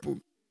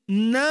corpo.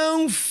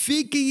 Não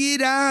fiquem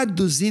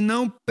irados e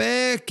não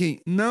pequem,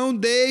 não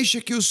deixe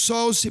que o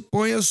sol se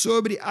ponha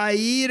sobre a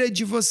ira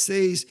de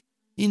vocês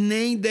e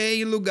nem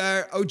deem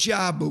lugar ao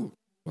diabo.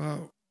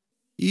 Uau.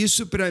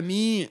 Isso para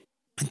mim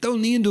é tão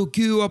lindo o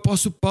que o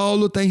apóstolo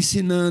Paulo está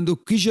ensinando, o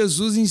que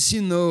Jesus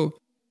ensinou.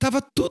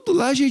 Estava tudo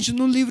lá, gente,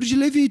 no livro de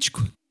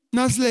Levítico,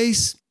 nas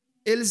leis.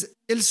 Eles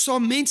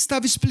somente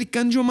estavam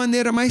explicando de uma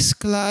maneira mais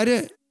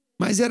clara,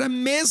 mas era a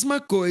mesma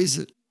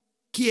coisa,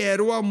 que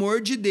era o amor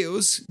de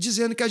Deus,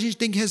 dizendo que a gente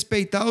tem que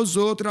respeitar os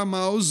outros,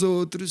 amar os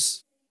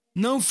outros,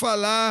 não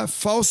falar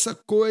falsa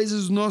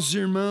coisas dos nossos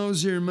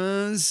irmãos e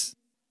irmãs.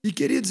 E,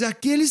 queridos,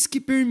 aqueles que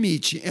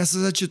permitem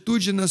essas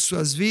atitudes nas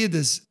suas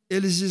vidas,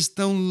 eles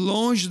estão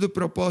longe do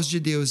propósito de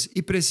Deus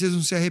e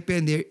precisam se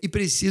arrepender e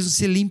precisam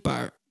se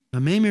limpar.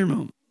 Amém, meu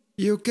irmão?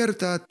 E eu quero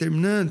estar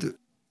terminando,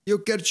 eu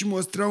quero te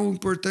mostrar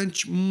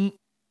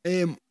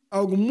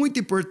algo muito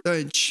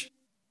importante.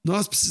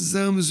 Nós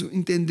precisamos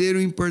entender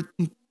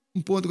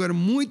um ponto agora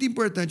muito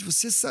importante.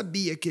 Você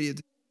sabia,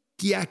 querido,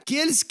 que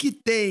aqueles que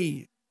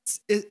têm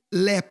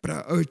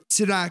lepra, ou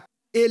será,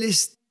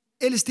 eles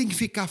têm que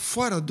ficar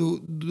fora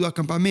do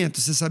acampamento?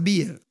 Você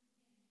sabia?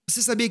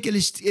 Você sabia que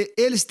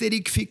eles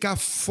teriam que ficar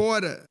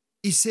fora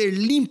e ser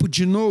limpo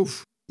de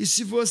novo? E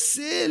se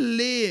você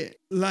ler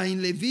lá em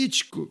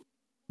Levítico,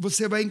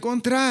 você vai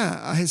encontrar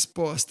a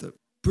resposta.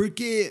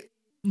 Porque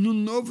no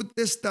Novo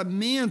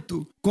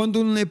Testamento, quando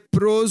um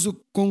leproso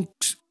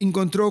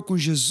encontrou com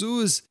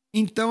Jesus,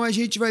 então a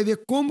gente vai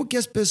ver como que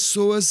as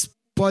pessoas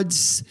podem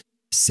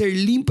ser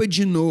limpas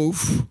de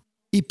novo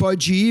e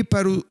pode ir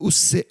para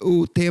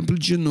o templo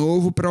de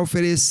novo para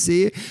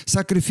oferecer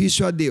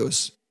sacrifício a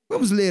Deus.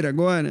 Vamos ler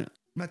agora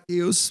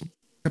Mateus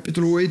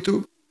capítulo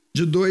 8,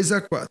 de 2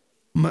 a 4.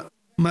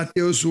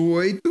 Mateus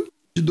 8,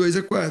 de 2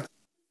 a 4.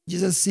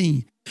 Diz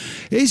assim: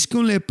 eis que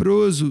um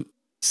leproso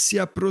se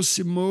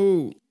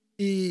aproximou,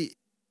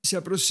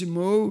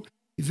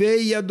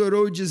 veio e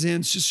adorou,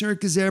 dizendo: se o Senhor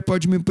quiser,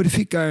 pode me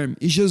purificar.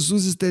 E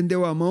Jesus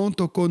estendeu a mão,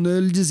 tocou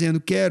nele, dizendo: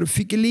 quero,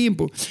 fique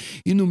limpo.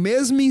 E no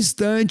mesmo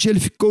instante ele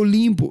ficou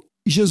limpo.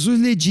 E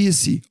Jesus lhe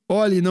disse: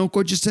 olhe, não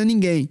conte isso a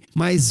ninguém,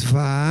 mas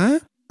vá,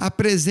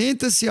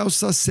 apresenta-se ao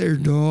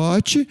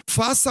sacerdote,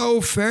 faça a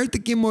oferta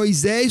que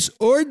Moisés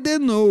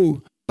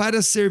ordenou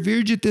para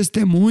servir de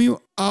testemunho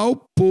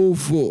ao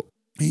povo.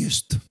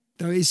 Isto.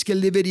 Então é isso que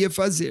ele deveria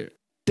fazer.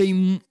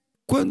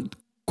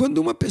 Quando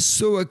uma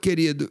pessoa,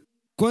 querido,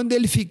 quando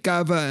ele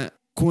ficava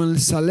com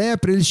essa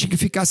lepra, ele tinha que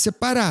ficar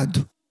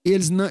separado.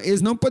 Eles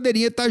não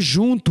poderiam estar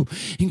junto,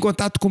 em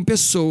contato com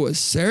pessoas,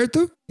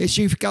 certo? Eles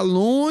tinham que ficar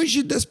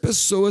longe das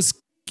pessoas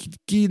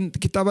que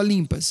estavam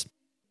limpas.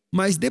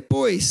 Mas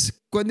depois,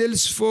 quando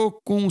eles for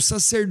com o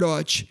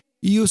sacerdote,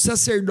 e o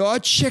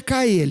sacerdote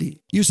checar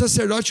ele, e o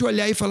sacerdote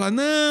olhar e falar: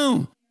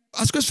 não,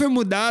 as coisas foram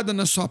mudadas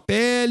na sua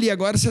pele,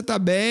 agora você está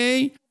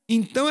bem.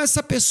 Então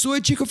essa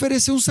pessoa tinha que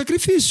oferecer um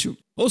sacrifício.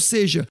 Ou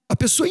seja, a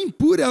pessoa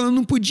impura, ela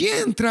não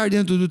podia entrar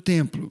dentro do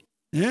templo,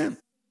 né?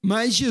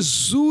 Mas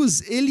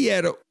Jesus, ele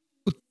era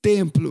o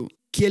templo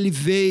que ele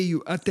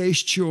veio até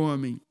este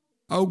homem.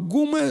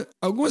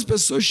 Algumas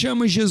pessoas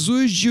chamam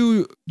Jesus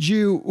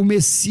de o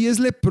Messias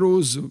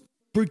leproso,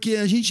 porque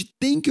a gente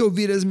tem que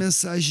ouvir as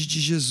mensagens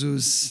de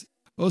Jesus.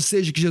 Ou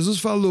seja, que Jesus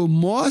falou,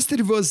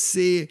 mostre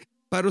você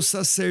para o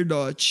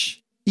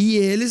sacerdote. E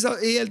ele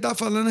está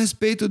falando a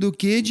respeito do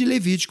quê? De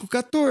Levítico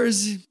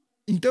 14.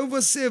 Então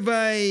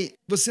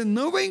você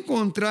não vai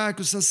encontrar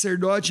que o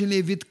sacerdote em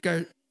Levítico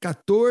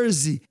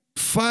 14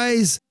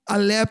 faz a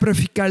lepra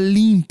ficar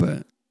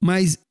limpa.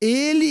 Mas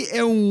ele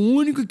é o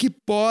único que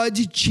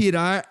pode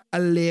tirar a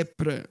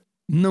lepra,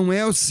 não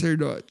é o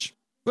sacerdote.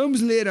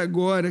 Vamos ler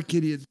agora,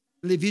 querido,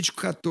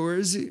 Levítico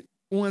 14,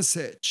 1 a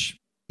 7.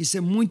 Isso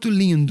é muito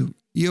lindo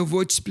e eu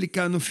vou te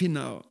explicar no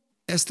final.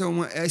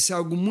 Esse é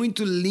algo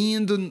muito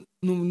lindo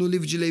no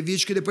livro de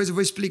Levítico e depois eu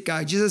vou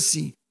explicar. Diz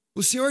assim,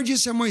 o Senhor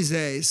disse a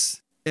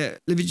Moisés,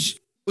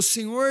 o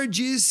Senhor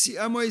disse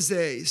a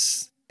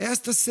Moisés,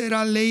 esta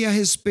será a lei a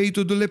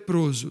respeito do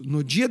leproso.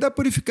 No dia da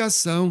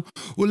purificação,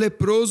 o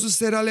leproso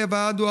será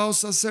levado ao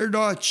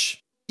sacerdote,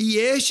 e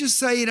este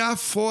sairá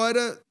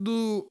fora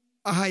do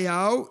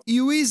arraial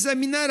e o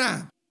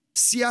examinará.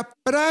 Se a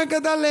praga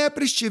da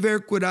lepra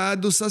estiver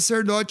curada, o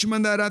sacerdote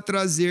mandará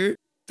trazer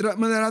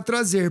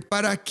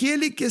para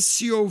aquele que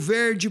se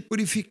houver de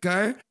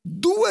purificar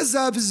 2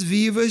 aves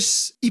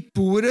vivas e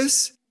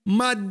puras,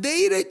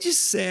 madeira de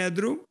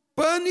cedro,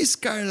 pano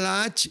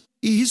escarlate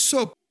e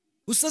hisopo.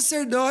 O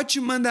sacerdote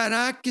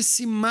mandará que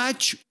se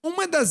mate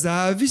uma das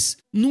aves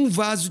num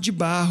vaso de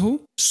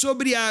barro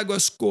sobre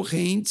águas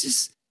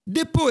correntes.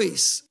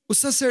 Depois, o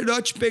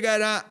sacerdote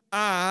pegará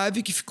a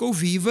ave que ficou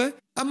viva,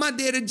 a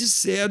madeira de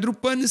cedro, o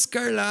pano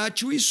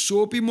escarlate, o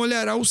hisopo e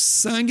molhará o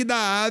sangue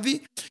da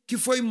ave que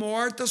foi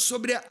morta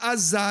sobre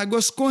as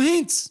águas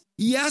correntes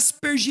e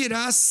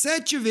aspergirá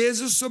 7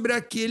 vezes sobre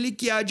aquele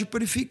que há de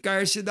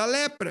purificar-se da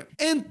lepra.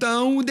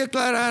 Então o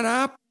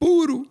declarará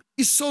puro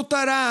e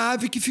soltará a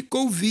ave que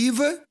ficou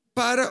viva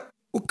para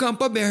o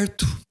campo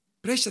aberto.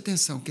 Preste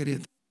atenção,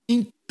 querido.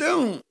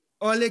 Então,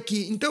 olha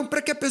aqui. Então,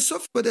 para que a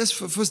pessoa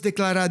fosse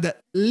declarada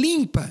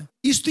limpa,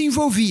 isto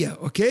envolvia,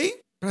 ok?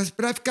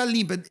 Para ficar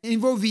limpa,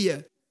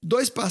 envolvia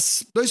 2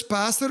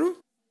 pássaros,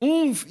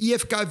 um ia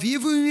ficar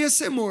vivo e um ia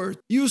ser morto.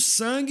 E o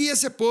sangue ia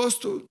ser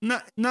posto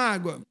na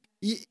água.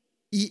 E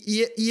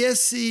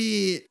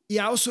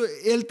alço,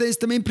 ele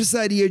também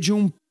precisaria de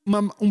um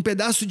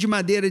pedaço de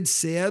madeira de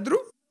cedro,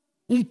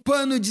 um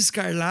pano de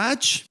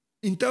escarlate,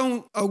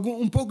 então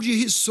um pouco de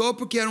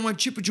hisopo, que era um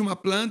tipo de uma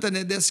planta,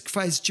 né, dessa que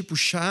faz tipo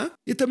chá,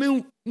 e também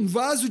um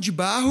vaso de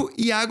barro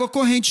e água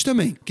corrente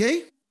também,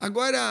 ok?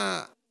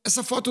 Agora,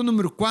 essa foto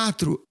número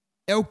 4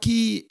 é o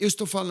que eu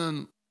estou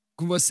falando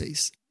com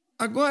vocês.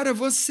 Agora,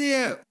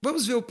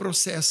 vamos ver o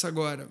processo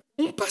agora.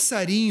 Um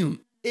passarinho,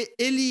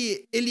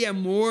 ele é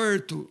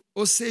morto,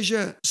 ou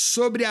seja,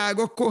 sobre a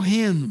água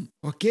correndo,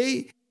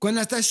 ok? Quando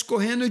ela está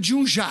escorrendo de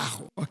um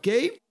jarro,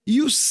 ok? E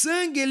o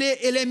sangue,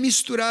 ele é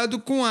misturado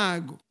com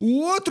água. O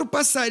outro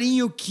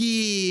passarinho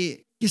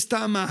que está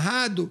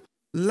amarrado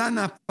lá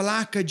na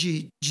placa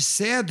de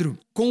cedro,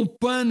 com o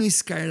pano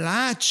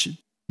escarlate,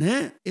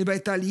 né? Ele vai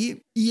estar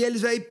ali e ele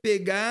vai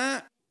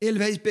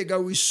pegar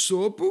o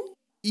hisopo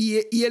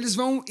e eles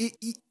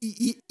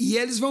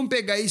vão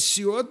pegar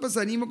esse outro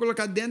passarinho e vão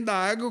colocar dentro da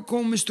água,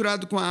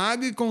 misturado com a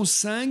água e com o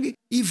sangue,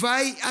 e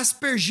vai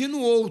aspergir no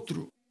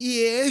outro. E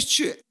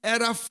este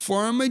era a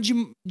forma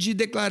de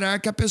declarar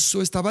que a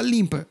pessoa estava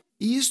limpa.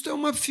 E isto é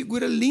uma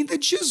figura linda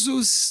de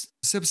Jesus.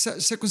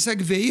 Você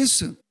consegue ver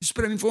isso? Isso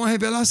para mim foi uma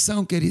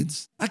revelação,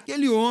 queridos.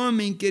 Aquele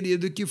homem,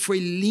 querido, que foi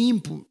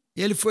limpo,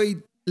 ele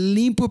foi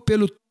limpo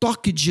pelo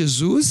toque de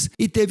Jesus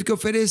e teve que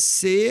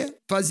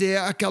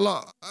fazer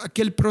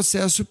aquele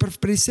processo para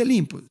ele ser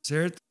limpo,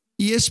 certo?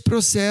 E esse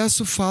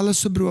processo fala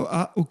sobre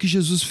o que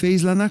Jesus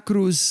fez lá na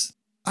cruz.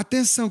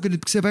 Atenção, querido,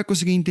 porque você vai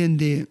conseguir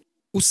entender.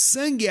 O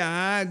sangue e a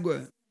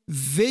água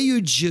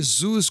veio de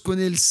Jesus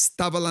quando ele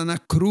estava lá na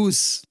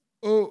cruz.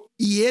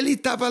 E ele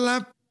estava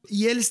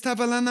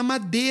lá na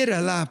madeira,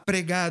 lá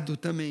pregado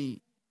também.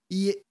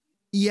 E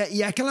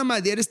aquela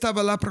madeira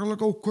estava lá para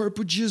colocar o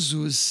corpo de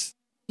Jesus.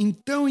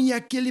 Então, e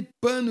aquele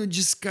pano de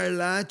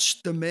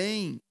escarlate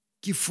também,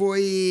 que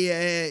foi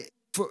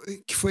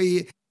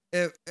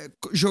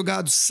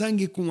jogado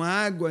sangue com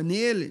água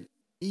nele,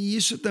 e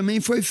isso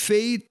também foi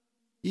feito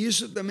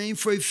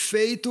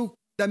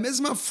da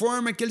mesma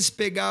forma que eles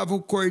pegavam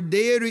o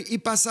cordeiro e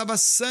passavam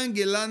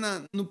sangue lá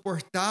no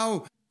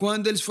portal,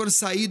 quando eles foram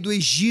sair do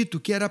Egito,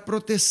 que era a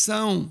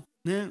proteção,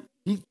 né?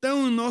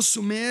 Então, o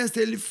nosso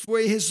mestre, ele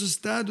foi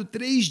ressuscitado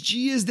 3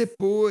 dias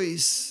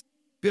depois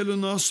pelo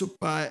nosso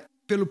Pai,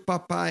 pelo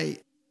papai.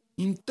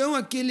 Então,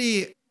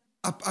 aquele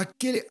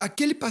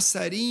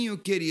passarinho,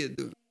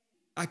 querido,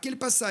 aquele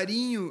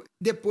passarinho,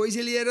 depois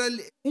ele era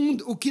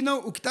o que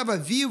estava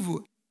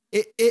vivo,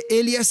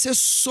 ele ia ser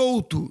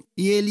solto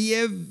e ele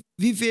ia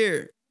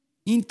viver.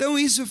 Então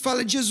isso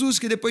fala de Jesus,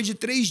 que depois de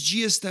 3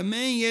 dias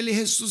também ele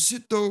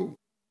ressuscitou.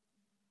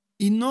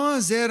 E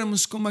nós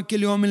éramos como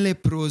aquele homem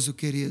leproso,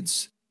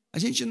 queridos. A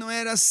gente não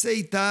era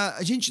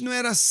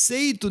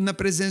aceito na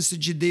presença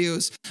de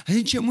Deus. A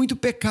gente tinha muito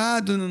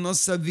pecado na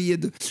nossa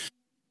vida.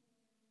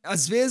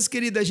 Às vezes,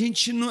 querida, a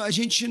gente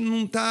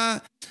não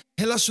está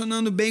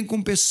relacionando bem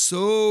com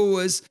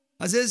pessoas.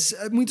 Às vezes,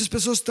 muitas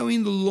pessoas estão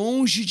indo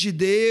longe de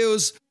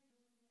Deus.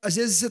 Às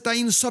vezes, você está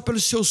indo só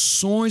pelos seus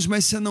sonhos,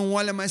 mas você não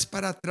olha mais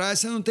para trás.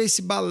 Você não tem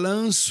esse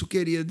balanço,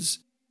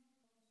 queridos.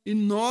 E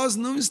nós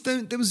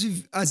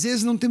às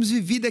vezes não temos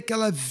vivido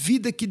aquela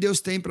vida que Deus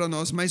tem para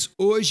nós. Mas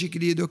hoje,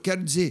 querido, eu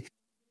quero dizer,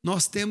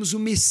 nós temos o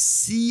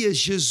Messias,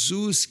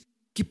 Jesus,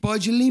 que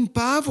pode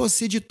limpar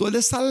você de toda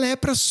essa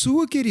lepra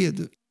sua,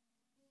 querido.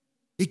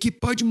 E que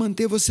pode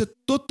manter você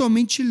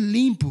totalmente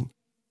limpo.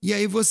 E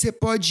aí você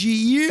pode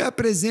ir à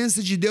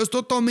presença de Deus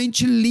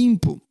totalmente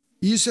limpo.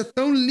 E isso é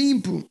tão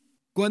limpo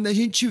quando a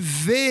gente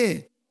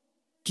vê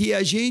que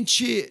a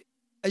gente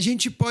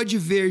pode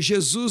ver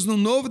Jesus no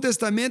Novo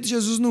Testamento,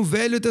 Jesus no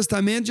Velho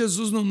Testamento,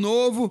 Jesus no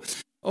Novo.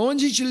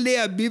 Onde a gente lê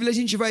a Bíblia, a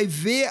gente vai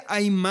ver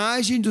a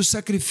imagem do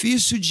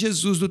sacrifício de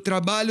Jesus, do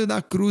trabalho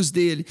da cruz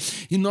dele.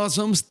 E nós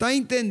vamos estar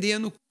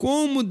entendendo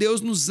como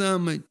Deus nos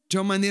ama de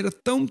uma maneira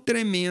tão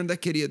tremenda,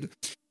 querido.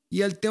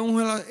 E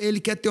ele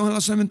quer ter um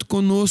relacionamento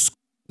conosco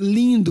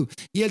lindo.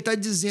 E ele está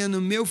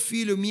dizendo, meu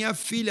filho, minha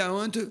filha,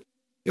 ontem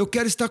eu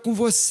quero estar com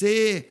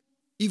você.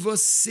 E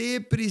você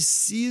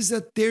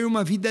precisa ter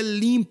uma vida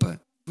limpa.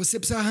 Você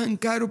precisa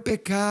arrancar o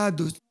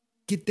pecado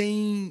que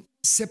tem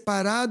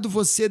separado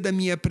você da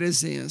minha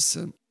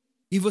presença.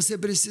 E você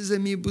precisa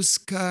me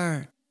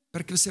buscar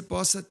para que você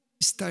possa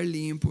estar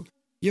limpo.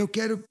 E eu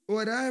quero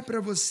orar para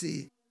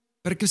você,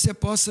 para que você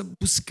possa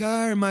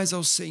buscar mais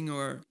ao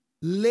Senhor.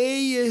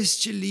 Leia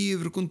este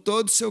livro com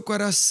todo o seu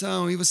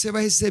coração e você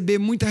vai receber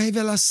muita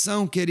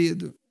revelação,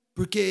 querido.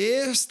 Porque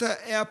esta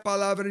é a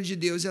palavra de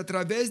Deus e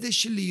através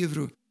deste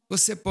livro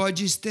você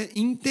pode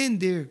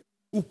entender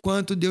o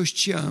quanto Deus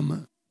te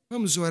ama.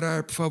 Vamos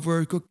orar, por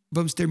favor, que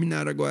vamos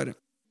terminar agora.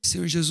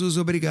 Senhor Jesus,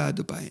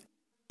 obrigado, Pai.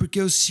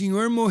 Porque o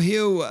Senhor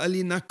morreu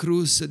ali na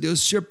cruz,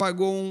 Deus. O Senhor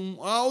pagou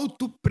um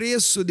alto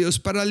preço, Deus,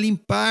 para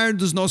limpar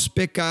dos nossos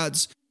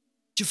pecados,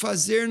 de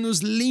fazer-nos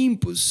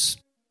limpos,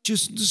 de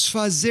nos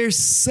fazer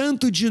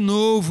santo de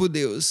novo,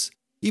 Deus.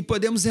 E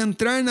podemos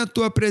entrar na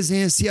Tua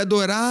presença e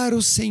adorar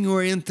o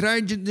Senhor,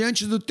 entrar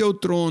diante do Teu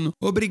trono.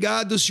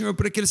 Obrigado, Senhor,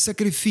 por aquele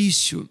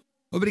sacrifício.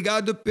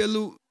 Obrigado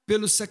pelo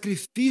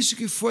sacrifício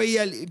que foi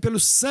ali, pelo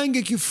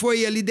sangue que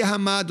foi ali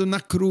derramado na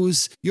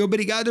cruz. E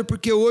obrigado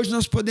porque hoje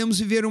nós podemos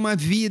viver uma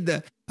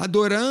vida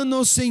adorando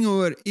ao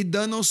Senhor e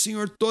dando ao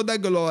Senhor toda a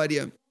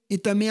glória. E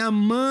também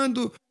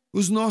amando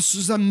os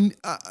nossos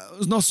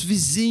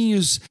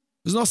vizinhos,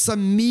 os nossos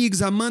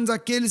amigos, amando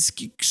aqueles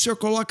que o Senhor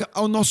coloca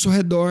ao nosso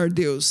redor,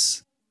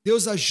 Deus.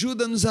 Deus,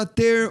 ajuda-nos a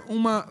ter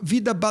uma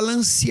vida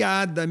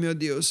balanceada, meu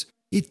Deus.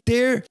 E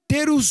ter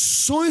os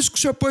sonhos que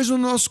o Senhor pôs no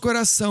nosso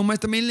coração, mas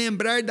também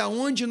lembrar de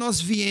onde nós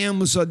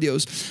viemos, ó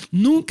Deus.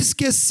 Nunca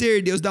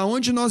esquecer, Deus, de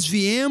onde nós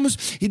viemos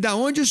e de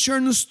onde o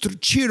Senhor nos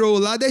tirou,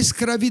 lá da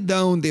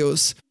escravidão,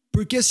 Deus.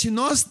 Porque se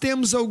nós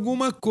temos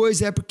alguma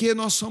coisa, é porque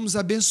nós somos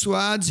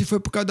abençoados e foi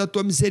por causa da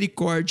Tua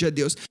misericórdia,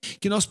 Deus.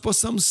 Que nós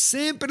possamos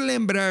sempre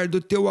lembrar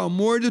do Teu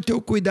amor, do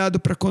Teu cuidado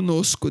para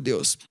conosco,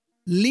 Deus.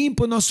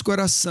 Limpa o nosso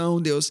coração,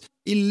 Deus,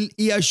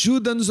 e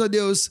ajuda-nos, ó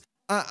Deus,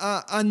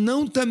 a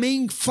não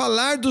também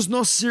falar dos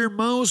nossos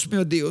irmãos,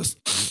 meu Deus.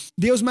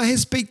 Deus, mas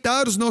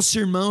respeitar os nossos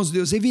irmãos,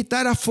 Deus,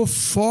 evitar a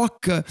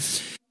fofoca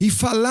e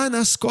falar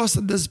nas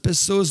costas das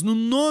pessoas. No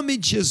nome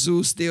de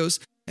Jesus, Deus,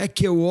 é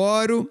que eu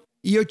oro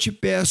e eu te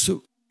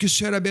peço que o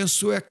Senhor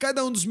abençoe a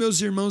cada um dos meus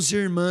irmãos e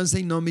irmãs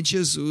em nome de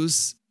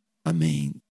Jesus. Amém.